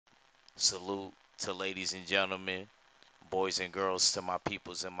Salute to ladies and gentlemen, boys and girls, to my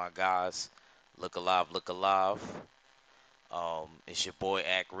peoples and my guys. Look alive, look alive. It's your boy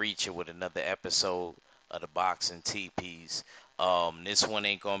Act Reacher with another episode of the Boxing Teepees. This one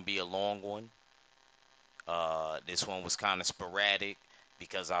ain't gonna be a long one. This one was kind of sporadic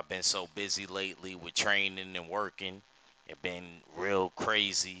because I've been so busy lately with training and working. It's been real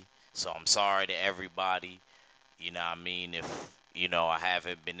crazy. So I'm sorry to everybody. You know what I mean? If, I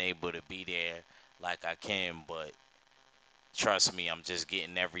haven't been able to be there like I can, but trust me, I'm just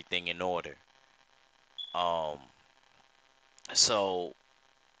getting everything in order. Um, so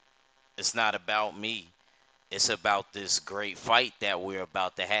it's not about me. It's about this great fight that we're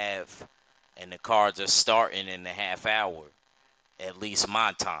about to have. And the cards are starting in a half hour, at least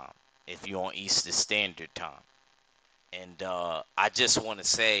my time, if you're on Eastern Standard Time. And I just want to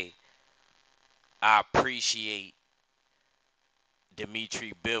say I appreciate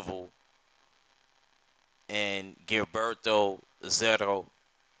Dmitry Bivol and Gilberto Zurdo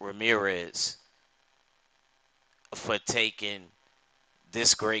Ramirez for taking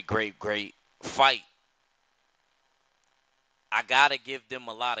this great fight. I gotta give them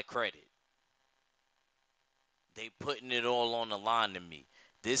a lot of credit. They putting it all on the line to me.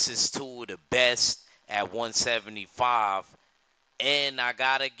 This is two of the best at 175, and I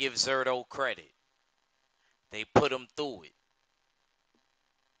gotta give Zurdo credit. They put him through it.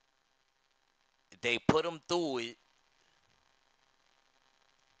 They put him through it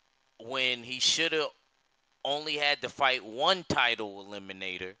when he should have only had to fight one title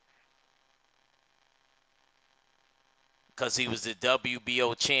eliminator because he was the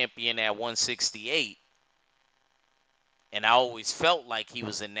WBO champion at 168. And I always felt like he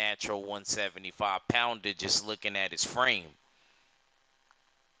was a natural 175 pounder just looking at his frame.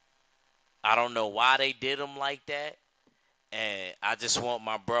 I don't know why they did him like that. And I just want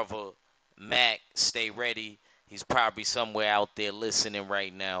my brother Mac stay ready. He's probably somewhere out there listening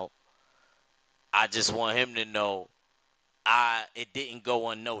right now. I just want him to know it didn't go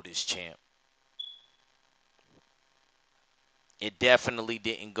unnoticed, champ. It definitely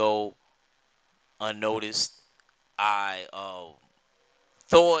didn't go unnoticed. I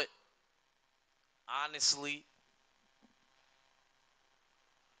thought honestly,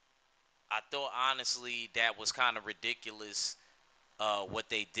 that was kind of ridiculous. What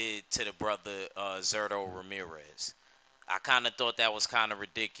they did to the brother Zurdo Ramirez. I kind of thought that was kind of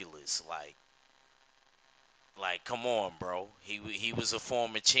ridiculous. Come on, bro. He was a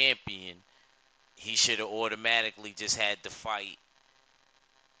former champion. He should have automatically just had to fight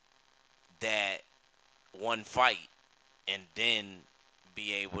that one fight and then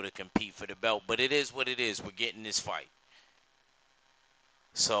be able to compete for the belt. But it is what it is. We're getting this fight.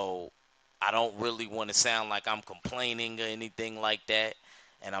 So I don't really want to sound like I'm complaining or anything like that.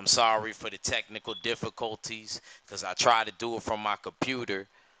 And I'm sorry for the technical difficulties because I try to do it from my computer,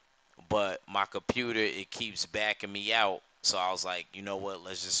 but my computer, it keeps backing me out. So I was like, you know what?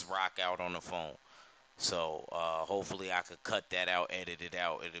 Let's just rock out on the phone. So hopefully I could cut that out, edit it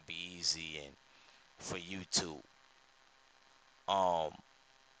out. It'll be easy and for YouTube. Um,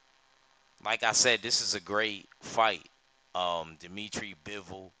 like I said, this is a great fight. Dmitry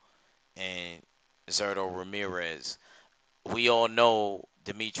Bivol and Zurdo Ramirez. We all know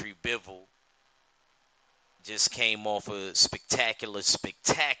Dmitry Bivol just came off a spectacular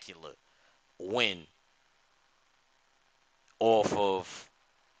win off of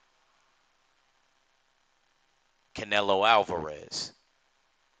Canelo Alvarez,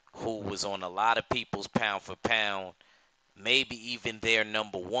 who was on a lot of people's pound for pound, maybe even their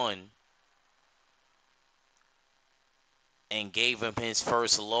number one, and gave him his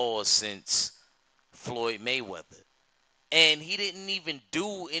first loss since Floyd Mayweather. And he didn't even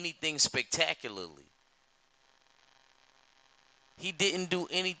do anything spectacularly. He didn't do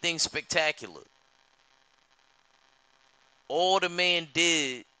anything spectacular. All the man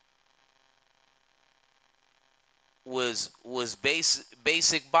did was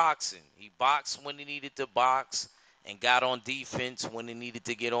basic boxing. He boxed when he needed to box and got on defense when he needed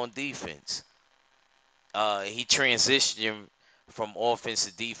to get on defense. He transitioned from offense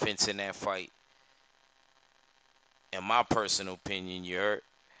to defense in that fight. In my personal opinion, you heard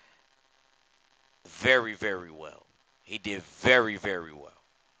very well. He did very well.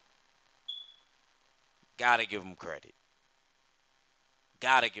 Gotta give him credit.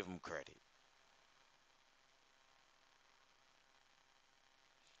 Gotta give him credit.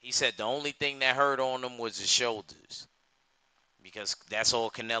 He said the only thing that hurt on him was his shoulders because that's all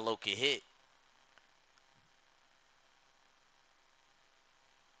Canelo could hit.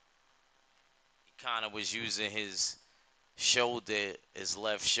 He kind of was using his shoulder, his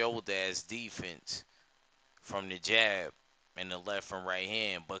left shoulder as defense from the jab and the left and right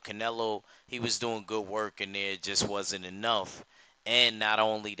hand. But Canelo, he was doing good work in there, just wasn't enough. And not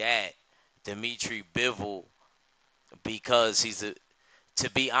only that, Dmitry Bivol, because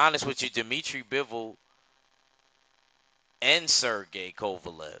to be honest with you, Dmitry Bivol and Sergey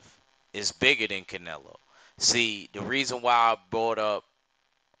Kovalev is bigger than Canelo. See, the reason why I brought up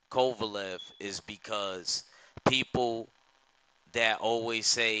Kovalev is because people that always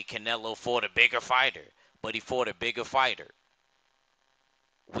say Canelo fought a bigger fighter, but he fought a bigger fighter.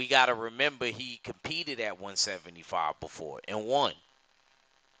 We got to remember he competed at 175 before and won.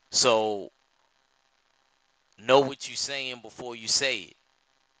 So know what you're saying before you say it.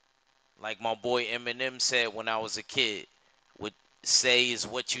 Like my boy Eminem said when I was a kid, what say is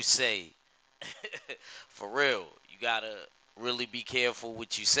what you say. For real, you gotta really be careful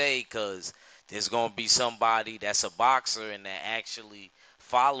what you say, because there's gonna be somebody that's a boxer and that actually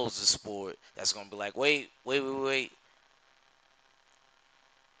follows the sport that's gonna be like, wait.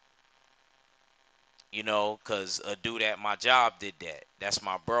 Because a dude at my job did that. That's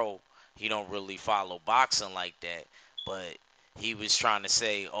my bro. He don't really follow boxing like that, but he was trying to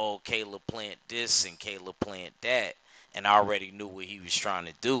say, oh, Caleb Plant this and Caleb Plant that, and I already knew what he was trying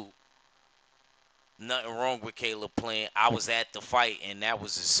to do. Nothing wrong with Caleb Plant. I was at the fight, and that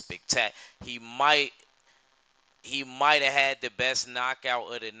was a spectacular. He might have had the best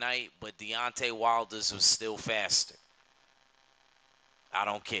knockout of the night, but Deontay Wilder's was still faster. I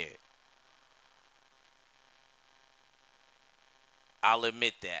don't care. I'll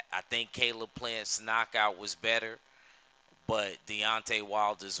admit that. I think Caleb Plant's knockout was better, but Deontay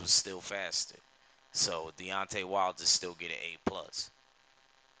Wilder's was still faster. So Deontay Wilder still get an A plus.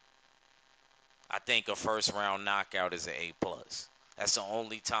 I think a first round knockout is an A plus. That's the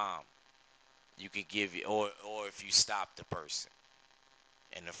only time you could give you, or if you stop the person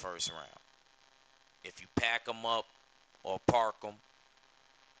in the first round. If you pack them up or park them,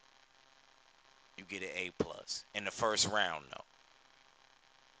 you get an A plus in the first round though,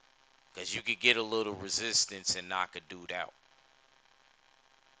 because you could get a little resistance and knock a dude out.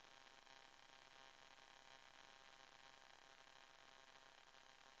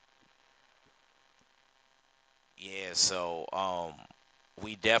 Yeah, so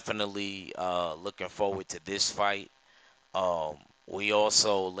we definitely looking forward to this fight. Um, we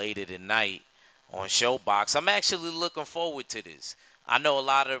also later tonight on Showbox. I'm actually looking forward to this. I know a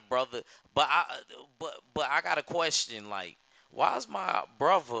lot of brother, but I got a question. Like, why is my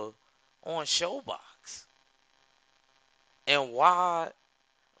brother on Showbox? And why?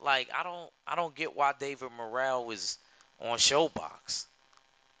 Like, I don't get why David Morrell is on Showbox.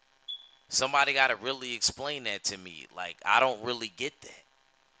 Somebody got to really explain that to me. Like, I don't really get that.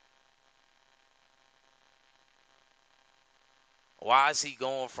 Why is he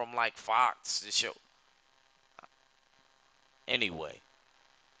going from like Fox to show? Anyway,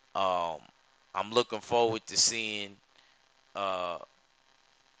 um, I'm looking forward to seeing uh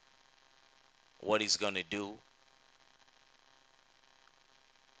what he's gonna do.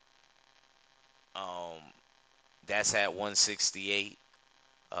 Um, that's at 168,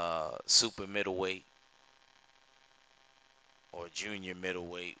 super middleweight or junior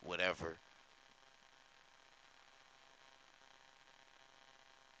middleweight, whatever.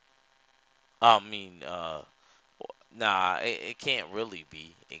 I mean, nah, it can't really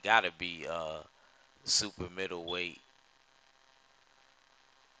be. It gotta be super middleweight.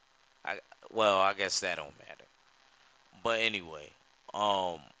 I well, I guess that don't matter. But anyway,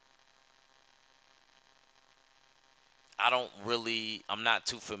 um, I'm not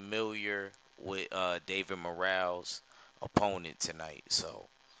too familiar with David Morales' opponent tonight, so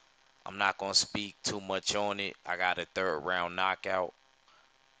I'm not gonna speak too much on it. I got a third round knockout.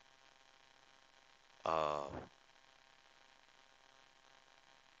 Uh,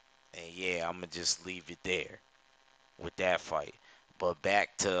 and yeah, I'm gonna just leave it there with that fight. But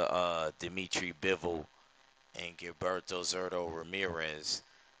back to Dmitry Bivol and Gilberto Zurdo Ramirez.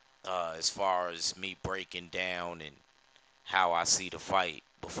 As far as me breaking down and how I see the fight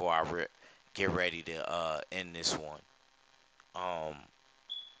before I get ready to end this one. Um,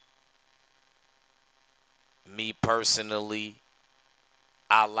 Me personally,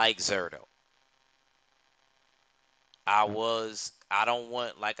 I like Zurdo. I don't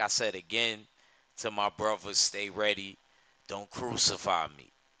want, like I said again, to my brothers, stay ready. Don't crucify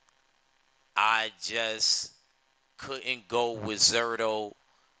me. I just couldn't go with Zurdo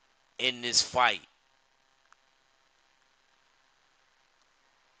in this fight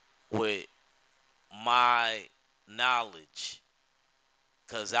with my knowledge,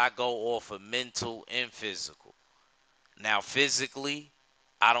 because I go off of mental and physical. Now, physically,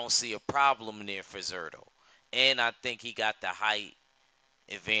 I don't see a problem there for Zurdo. And I think he got the height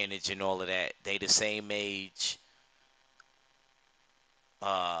advantage and all of that. They the same age.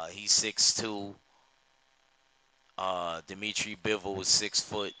 He's 6'2". Dmitry Bivol was 6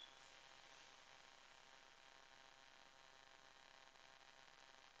 foot.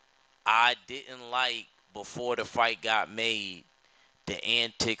 I didn't like before the fight got made the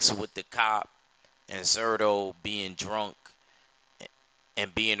antics with the cop and Zurdo being drunk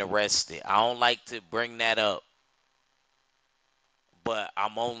and being arrested. I don't like to bring that up, but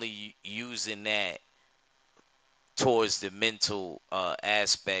I'm only using that towards the mental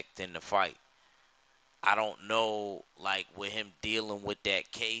aspect in the fight. I don't know, like with him dealing with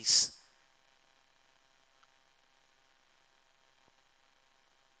that case,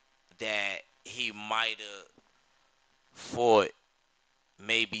 that he might have fought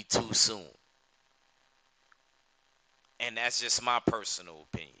maybe too soon. And that's just my personal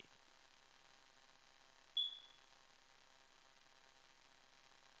opinion.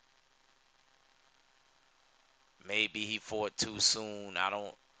 Maybe he fought too soon. I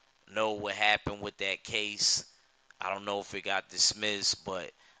don't know what happened with that case. I don't know if it got dismissed,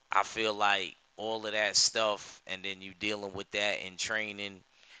 but I feel like all of that stuff, and then you dealing with that in training,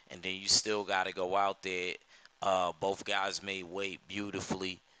 and then you still got to go out there. Both guys made weight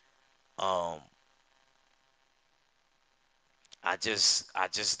beautifully. Um, I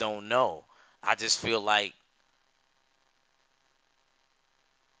just don't know. I just feel like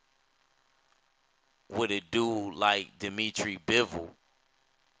with a dude like Dmitry Bivol,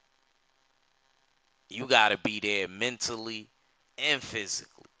 you got to be there mentally and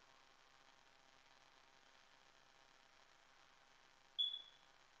physically.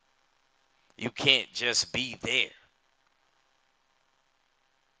 You can't just be there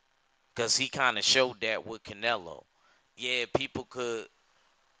because he kind of showed that with Canelo. Yeah, people could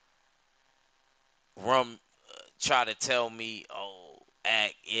run, try to tell me, oh,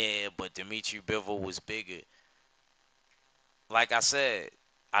 act, yeah, but Dmitry Bivol was bigger. Like I said,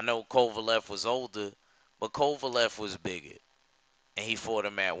 I know Kovalev was older, but Kovalev was bigger, and he fought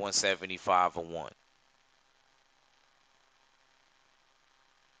him at 175 and 1.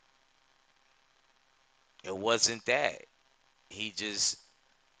 It wasn't that. He just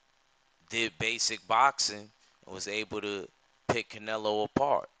did basic boxing and was able to pick Canelo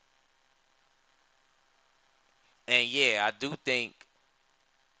apart. And yeah, I do think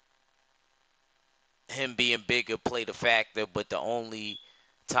him being bigger played a factor, but the only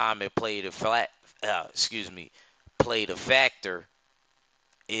time it played a played a factor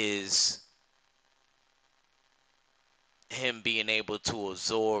is him being able to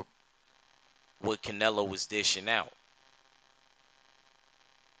absorb what Canelo was dishing out.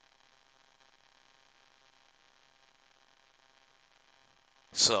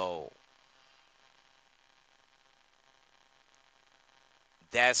 So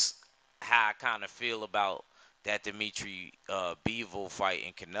that's how I kind of feel about that Dmitry Bivol fight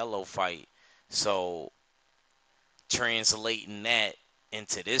and Canelo fight. So translating that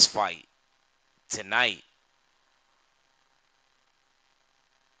into this fight tonight,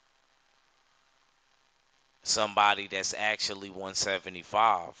 somebody that's actually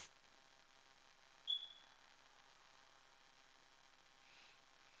 175,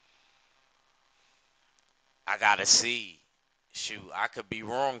 I gotta see. Shoot, I could be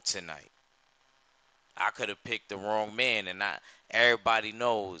wrong tonight. I could have picked the wrong man, and not everybody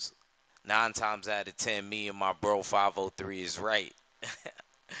knows. 9 times out of 10, me and my bro 503 is right.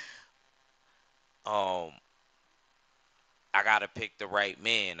 um, I gotta pick the right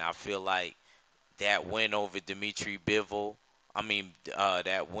man. I feel like that win over Dmitry Bivol.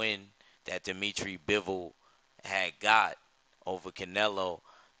 That win that Dmitry Bivol had got over Canelo.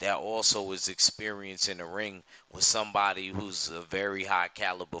 That also was experience in the ring with somebody who's a very high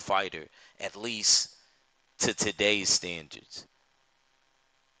caliber fighter, at least to today's standards.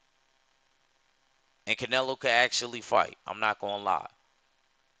 And Canelo could actually fight. I'm not gonna lie.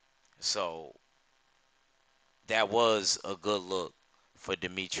 So that was a good look for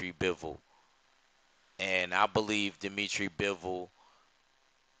Dmitry Bivol. And I believe Dmitry Bivol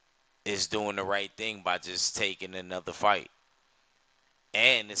is doing the right thing by just taking another fight.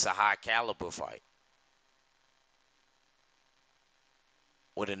 And it's a high caliber fight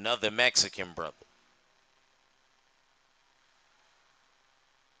with another Mexican brother.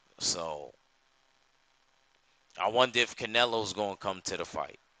 So I wonder if Canelo's gonna come to the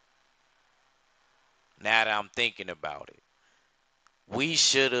fight. Now that I'm thinking about it, we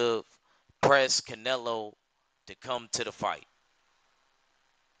should have pressed Canelo to come to the fight.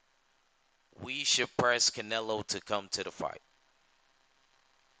 We should press Canelo to come to the fight.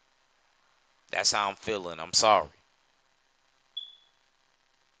 That's how I'm feeling. I'm sorry.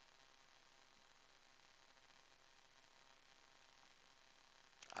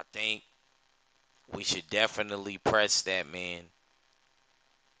 I think we should definitely press that man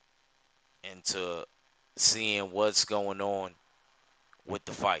into seeing what's going on with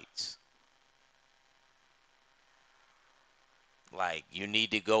the fights. Like, you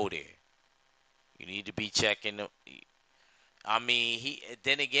need to go there. You need to be checking them. I mean, he.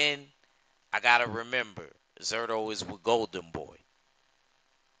 Then again, I gotta remember, Zurdo is with Golden Boy.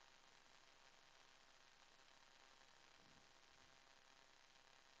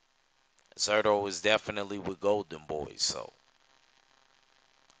 Zurdo is definitely with Golden Boy. So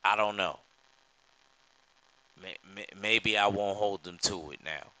I don't know. Maybe I won't hold him to it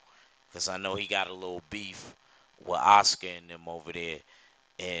now, because I know he got a little beef with Oscar and them over there,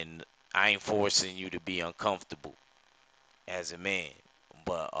 and I ain't forcing you to be uncomfortable as a man,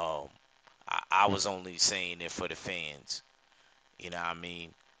 but I was only saying it for the fans. You know what I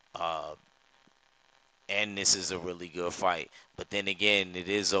mean? Uh, and this is a really good fight. But then again, it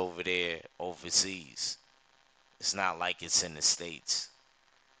is over there overseas. It's not like it's in the States.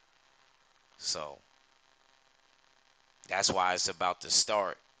 So that's why it's about to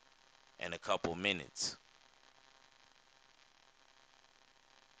start in a couple minutes.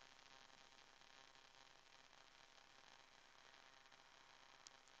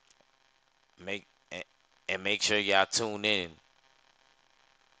 Make and make sure y'all tune in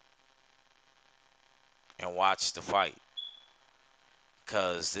and watch the fight,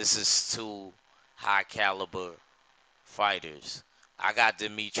 because this is two high caliber fighters. I got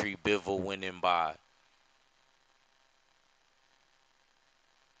Dmitry Bivol winning by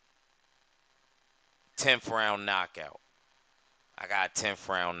 10th round knockout. I got 10th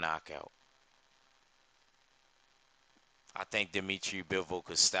round knockout. I think Dmitry Bivol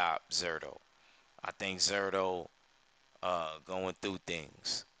could stop Zurdo. I think Zurdo going through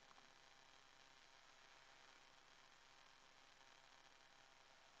things.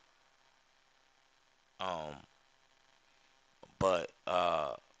 Um, but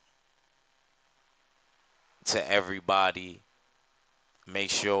to everybody,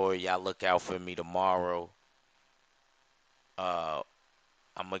 make sure y'all look out for me tomorrow. Uh,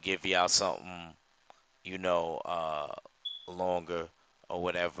 I'm gonna give y'all something, you know, longer or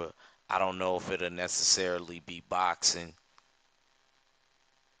whatever. I don't know if it'll necessarily be boxing,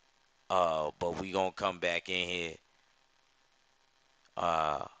 but we gonna come back in here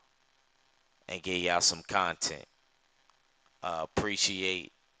uh, and give y'all some content.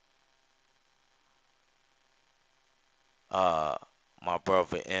 Appreciate uh, my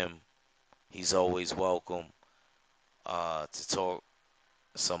brother M. He's always welcome to talk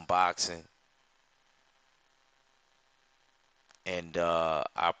some boxing, and I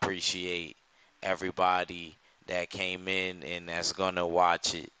appreciate everybody that came in and that's gonna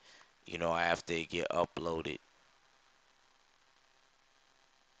watch it, you know, after it get uploaded.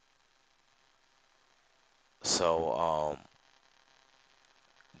 So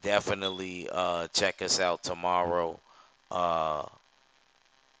definitely check us out tomorrow. Uh,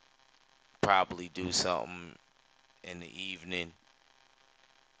 Probably do something in the evening,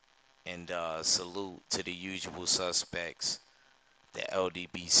 and salute to the usual suspects, the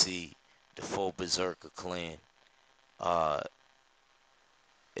LDBC, the full Berserker clan. Uh,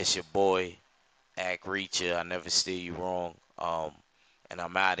 it's your boy, Act Reacher. I never steer you wrong. And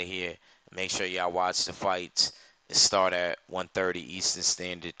I'm out of here. Make sure y'all watch the fights. It start at 1:30 Eastern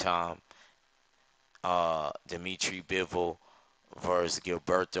Standard Time. Dmitry Bivol versus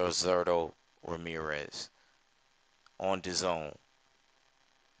Gilberto Zurdo Ramirez on the zone.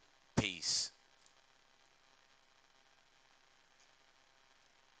 Peace.